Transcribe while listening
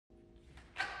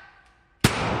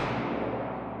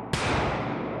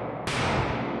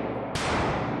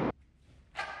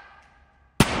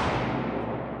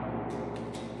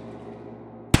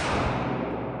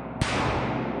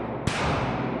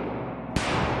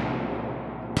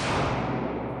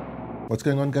What's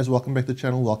going on, guys? Welcome back to the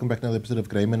channel. Welcome back to another episode of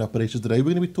Greyman Operations. Today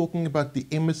we're going to be talking about the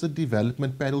Emissary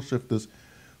Development Paddle Shifters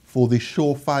for the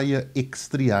SureFire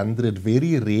X300.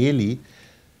 Very rarely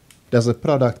does a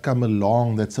product come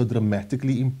along that so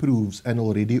dramatically improves an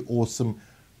already awesome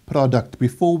product.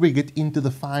 Before we get into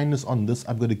the finest on this,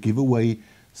 I'm going to give away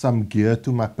some gear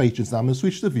to my patrons. Now I'm going to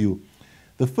switch the view.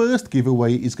 The first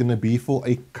giveaway is going to be for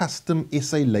a custom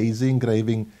SA laser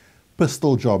engraving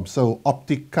pistol job. So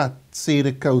optic cut,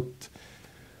 Cerakote,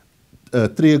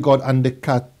 trigger guard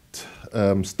undercut,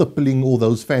 stippling, all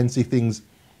those fancy things.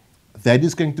 That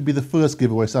is going to be the first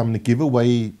giveaway. So I'm going to give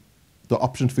away the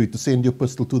option for you to send your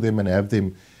pistol to them and have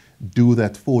them do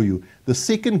that for you. The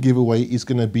second giveaway is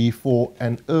going to be for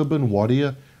an Urban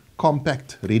Warrior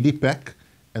compact ready pack.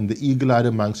 And the eagle-eyed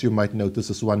amongst you might notice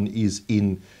this one is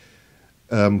in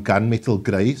gunmetal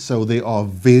grey. So there are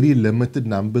very limited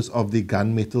numbers of the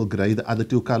gunmetal grey. The other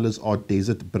two colors are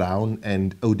desert brown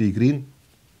and OD green,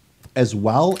 as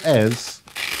well as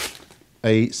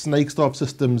a Snakestar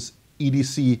Systems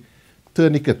EDC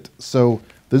tourniquet. So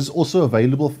this is also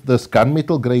available. This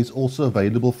gunmetal grey is also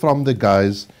available from the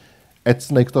guys at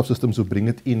Snakestar Systems who bring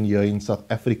it in here in South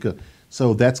Africa.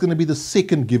 So that's going to be the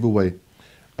second giveaway.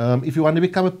 If you want to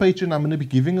become a patron, I'm going to be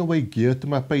giving away gear to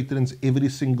my patrons every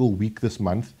single week this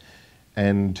month.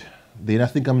 And then I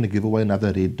think I'm going to give away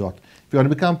another red dot. If you want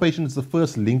to become a patron, it's the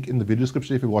first link in the video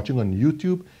description. If you're watching on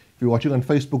YouTube, if you're watching on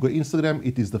Facebook or Instagram,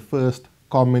 it is the first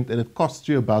comment, and it costs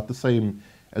you about the same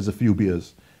as a few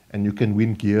beers. And you can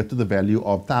win gear to the value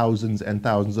of thousands and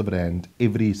thousands of rand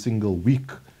every single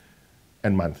week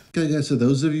and month. Okay, guys, so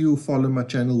those of you who follow my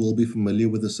channel will be familiar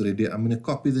with this already. I'm going to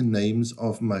copy the names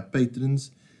of my patrons.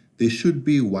 There should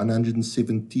be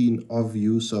 117 of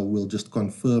you, so we'll just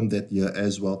confirm that here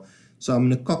as well. So I'm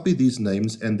going to copy these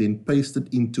names and then paste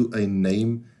it into a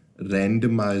name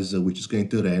randomizer, which is going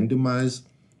to randomize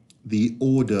the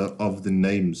order of the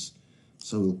names.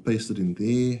 So we'll paste it in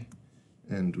there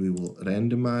and we will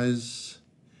randomize.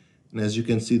 And as you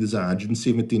can see, there's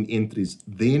 117 entries.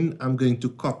 Then I'm going to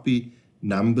copy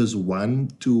numbers 1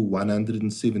 to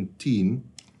 117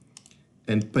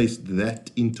 and paste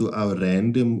that into our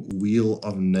random wheel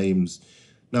of names.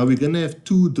 Now we're going to have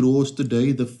two draws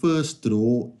today. The first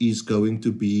draw is going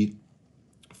to be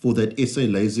for that SA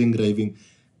laser engraving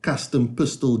custom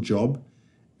pistol job.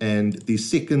 And the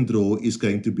second draw is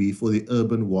going to be for the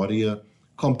Urban Warrior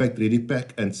compact ready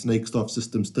pack and Snakestar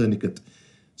Systems tourniquet.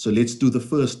 So let's do the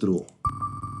first draw.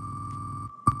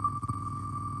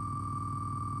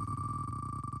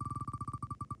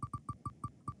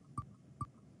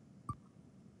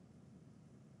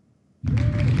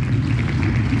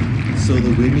 So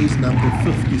the winner is number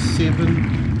 57,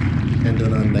 and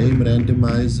on our name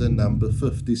randomizer, number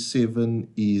 57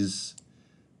 is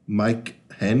Mike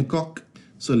Hancock.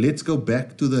 So let's go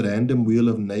back to the random wheel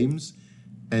of names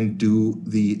and do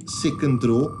the second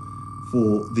draw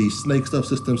for the Snakestar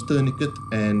Systems tourniquet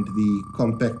and the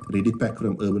compact ready pack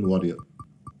from Urban Warrior.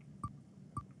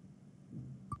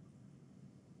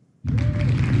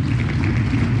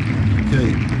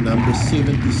 Okay, number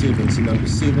 77. So number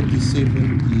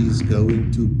 77 is going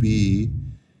to be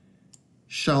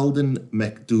Sheldon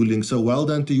McDooling. So well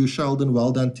done to you, Sheldon.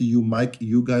 Well done to you, Mike.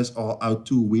 You guys are our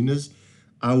two winners.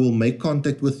 I will make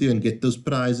contact with you and get those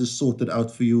prizes sorted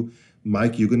out for you.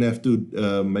 Mike, you're going to have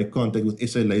to make contact with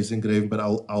SA Laser Engraving, but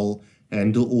I'll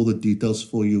handle all the details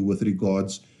for you with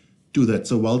regards to that.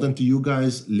 So well done to you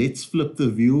guys. Let's flip the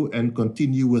view and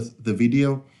continue with the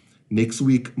video. Next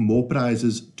week, more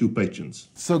prizes to patrons.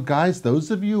 So guys, those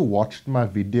of you who watched my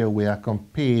video where I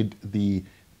compared the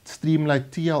Streamlight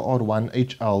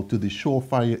TLR1HL to the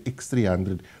SureFire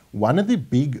X300, one of the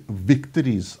big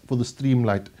victories for the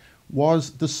Streamlight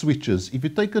was the switches. If you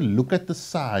take a look at the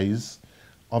size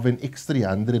of an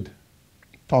X300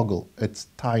 toggle, it's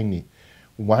tiny.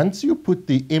 Once you put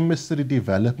the Emissary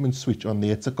Development switch on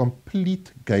there, it's a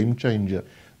complete game changer.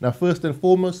 Now, first and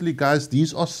foremostly, guys,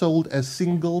 these are sold as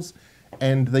singles,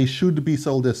 and they should be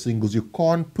sold as singles. You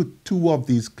can't put two of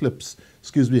these clips,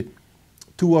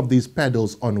 two of these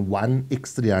paddles on one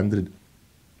X300.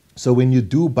 So when you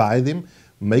do buy them,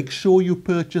 make sure you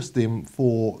purchase them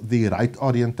for the right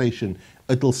orientation.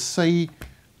 It'll say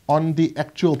on the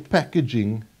actual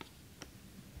packaging,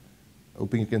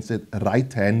 hoping you can say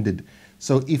right-handed.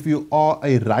 So if you are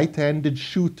a right-handed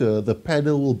shooter, the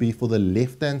paddle will be for the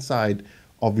left-hand side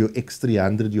of your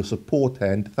X300, your support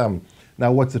hand thumb.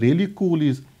 Now what's really cool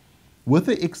is with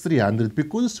the X300,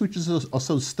 because the switches are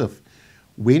so stiff,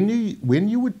 when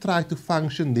you would try to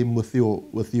function them with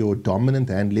your dominant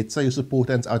hand, let's say your support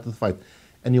hand's out of the fight,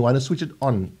 and you want to switch it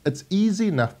on, it's easy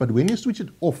enough, but when you switch it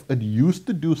off, it used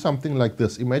to do something like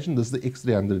this. Imagine this is the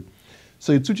X300.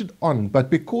 So you'd switch it on,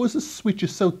 but because the switch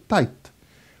is so tight,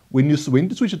 when you went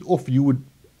to switch it off, you would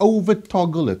over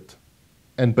toggle it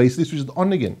and basically switch it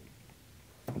on again.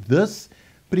 This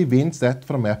prevents that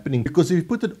from happening, because if you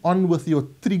put it on with your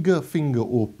trigger finger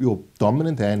or your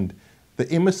dominant hand,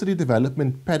 the Emissary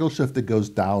Development Paddle Shifter goes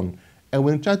down, and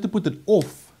when you try to put it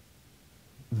off,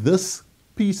 this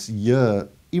piece here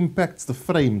impacts the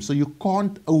frame, so you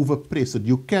can't over press it.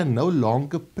 You can no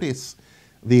longer press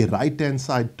the right hand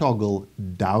side toggle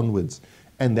downwards,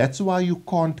 and that's why you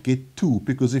can't get two,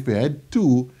 because if you had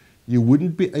two, you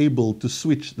wouldn't be able to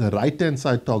switch the right hand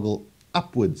side toggle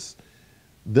upwards.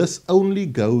 This only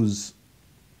goes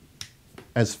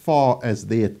as far as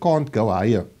there, it can't go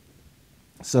higher.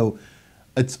 So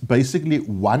it's basically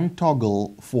one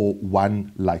toggle for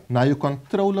one light. Now your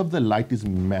control of the light is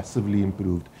massively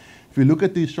improved. If you look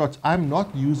at these shots, I'm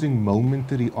not using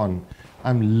momentary on.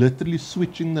 I'm literally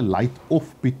switching the light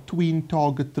off between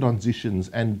target transitions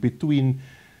and between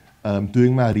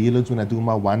doing my reloads when I do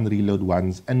my one reload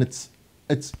ones. And it's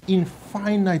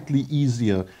infinitely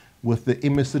easier with the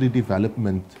Emissary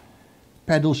Development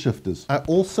Paddle Shifters. I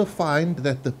also find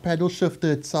that the paddle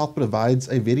shifter itself provides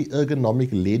a very ergonomic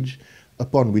ledge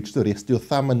upon which to rest your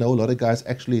thumb. I know a lot of guys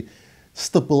actually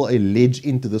stipple a ledge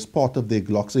into this part of their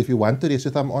Glock. So if you want to rest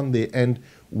your thumb on there, and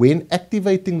when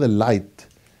activating the light,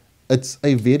 it's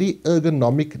a very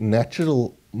ergonomic,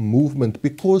 natural movement,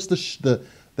 because the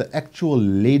actual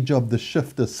ledge of the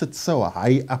shifter sits so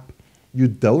high up. You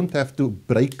don't have to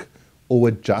break or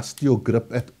adjust your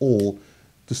grip at all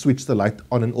to switch the light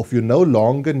on and off. You no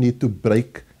longer need to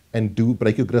break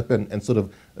your grip and sort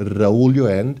of roll your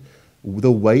hand.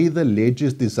 The way the ledge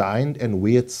is designed and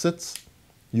where it sits,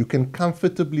 you can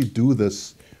comfortably do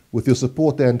this with your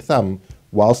support hand thumb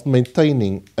whilst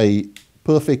maintaining a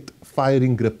perfect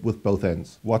firing grip with both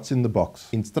hands. What's in the box?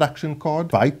 Instruction card,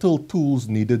 vital tools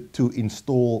needed to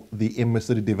install the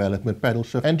Emissary Development Paddle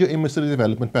Shifter and your Emissary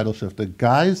Development Paddle Shifter.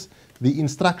 Guys, the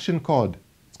instruction card,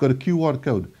 it's got a QR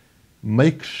code.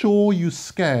 Make sure you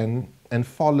scan and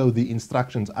follow the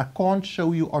instructions. I can't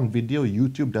show you on video.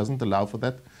 YouTube doesn't allow for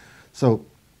that. So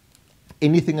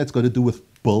anything that's got to do with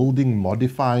building,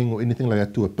 modifying, or anything like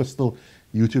that to a pistol,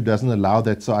 YouTube doesn't allow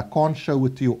that. So I can't show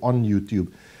it to you on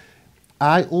YouTube.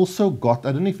 I also got,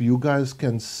 I don't know if you guys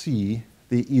can see,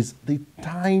 there is the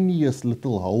tiniest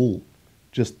little hole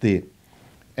just there.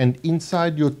 And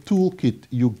inside your toolkit,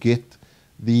 you get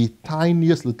the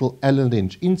tiniest little Allen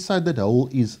wrench. Inside that hole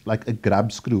is like a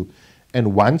grub screw.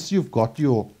 And once you've got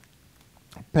your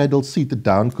paddle seated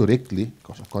down correctly,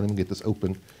 gosh, I can't even get this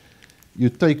open, you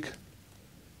take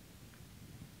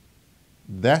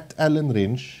that Allen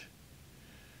wrench,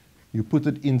 you put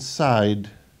it inside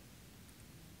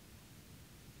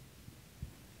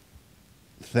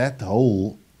that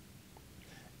hole,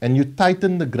 and you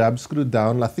tighten the grub screw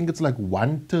down. I think it's like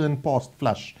one turn past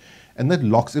flush, and that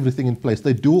locks everything in place.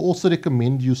 They do also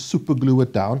recommend you super glue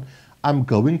it down. I'm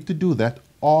going to do that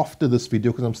after this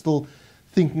video because I'm still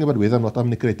thinking about whether or not I'm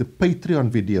going to create a Patreon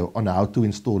video on how to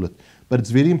install it. But it's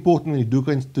very important when you do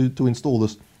go to install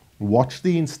this, watch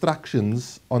the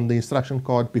instructions on the instruction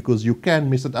card, because you can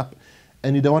mess it up,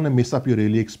 and you don't want to mess up your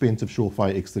really expensive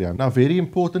SureFire X300. Now, very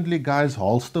importantly, guys,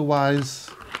 holster-wise,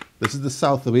 this is the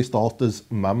Southwest holsters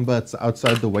Mamba. It's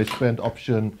outside the waistband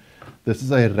option. This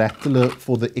is a rattler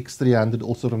for the X300,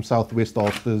 also from Southwest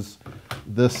holsters.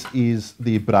 This is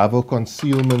the Bravo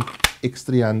Concealment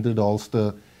X300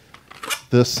 holster.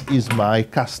 This is my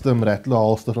custom rattler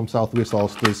holster from Southwest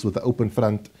holsters with the open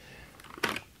front.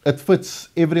 It fits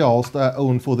every holster I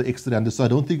own for the X300, so I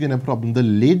don't think you're going to have a problem. The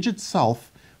ledge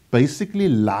itself basically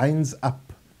lines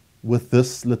up with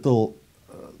this little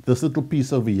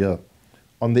piece over here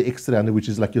on the X300, which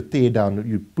is like your tear down.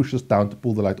 You push this down to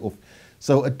pull the light off.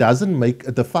 So it doesn't make,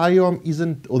 the firearm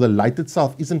isn't, or the light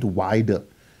itself isn't wider.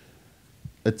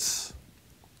 It's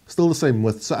still the same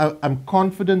width. So I'm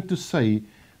confident to say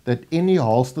that any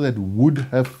holster that would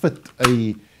have fit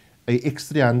a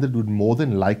X300 would more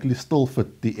than likely still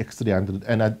fit the X300,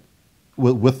 and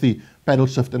with the paddle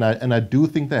shift. And I do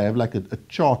think they have like a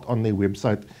chart on their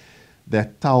website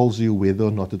that tells you whether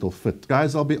or not it'll fit.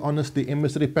 Guys, I'll be honest, the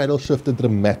Emissary Paddle Shifter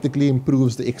dramatically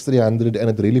improves the X300, and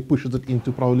it really pushes it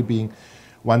into probably being,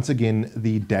 once again,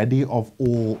 the daddy of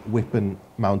all weapon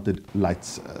mounted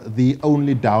lights. The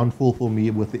only downfall for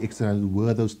me with the X300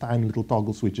 were those tiny little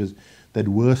toggle switches that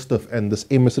were stiff, and this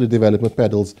Emissary Development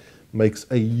Paddles makes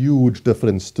a huge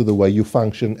difference to the way you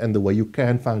function and the way you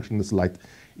can function this light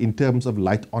in terms of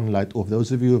light on, light off.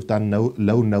 Those of you who have done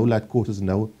low no light courses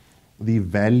know the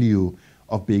value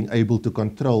of being able to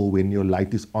control when your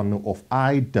light is on or off.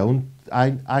 I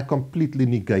completely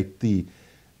negate the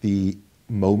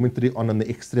momentary on the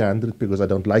X300 because I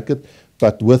don't like it.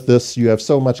 But with this, you have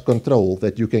so much control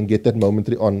that you can get that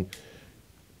momentary on.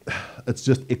 It's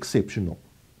just exceptional.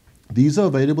 These are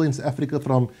available in South Africa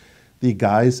from the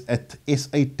guys at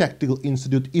SA Tactical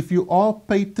Institute. If you are a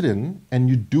patron and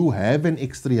you do have an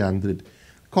X300,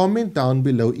 comment down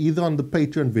below either on the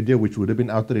Patreon video, which would have been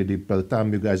out already by the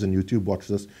time you guys on YouTube watch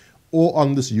this, or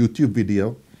on this YouTube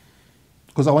video,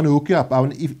 because I want to hook you up.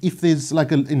 If there's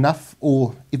like enough,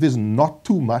 or if there's not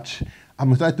too much, I'm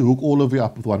going to try to hook all of you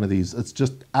up with one of these. It's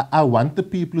just, I want the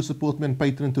people who support me on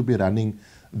Patreon to be running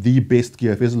the best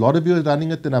gear. If there's a lot of you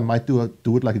running it, then I might do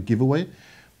it like a giveaway.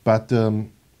 But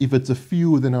if it's a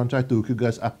few, then I'll try to hook you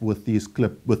guys up with these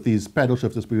paddle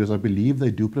shifters, because I believe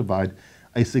they do provide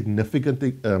a significant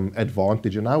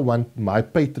advantage. And I want my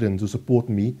patrons who support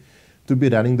me to be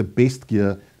running the best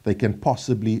gear they can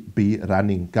possibly be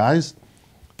running. Guys,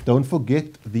 don't forget,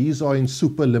 these are in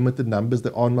super limited numbers.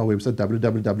 They're on my website,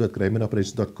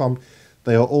 www.greymanoperations.com.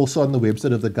 They are also on the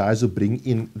website of the guys who bring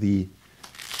in the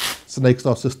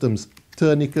Snakestar Systems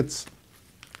tourniquets.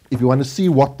 If you want to see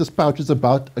what this pouch is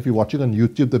about, if you're watching on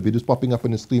YouTube, the video is popping up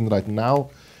on the screen right now.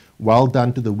 Well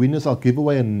done to the winners. I'll give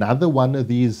away another one of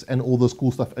these and all this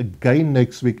cool stuff again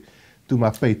next week to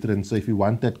my patrons. So if you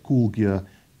want that cool gear,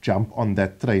 jump on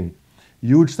that train.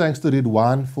 Huge thanks to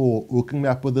Ridwan for hooking me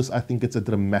up with this. I think it's a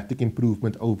dramatic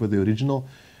improvement over the original,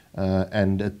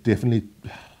 and it definitely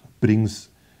brings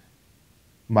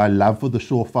my love for the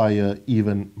SureFire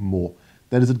even more.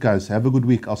 That is it, guys. Have a good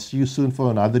week. I'll see you soon for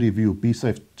another review. Be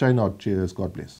safe. Train out. Cheers. God bless.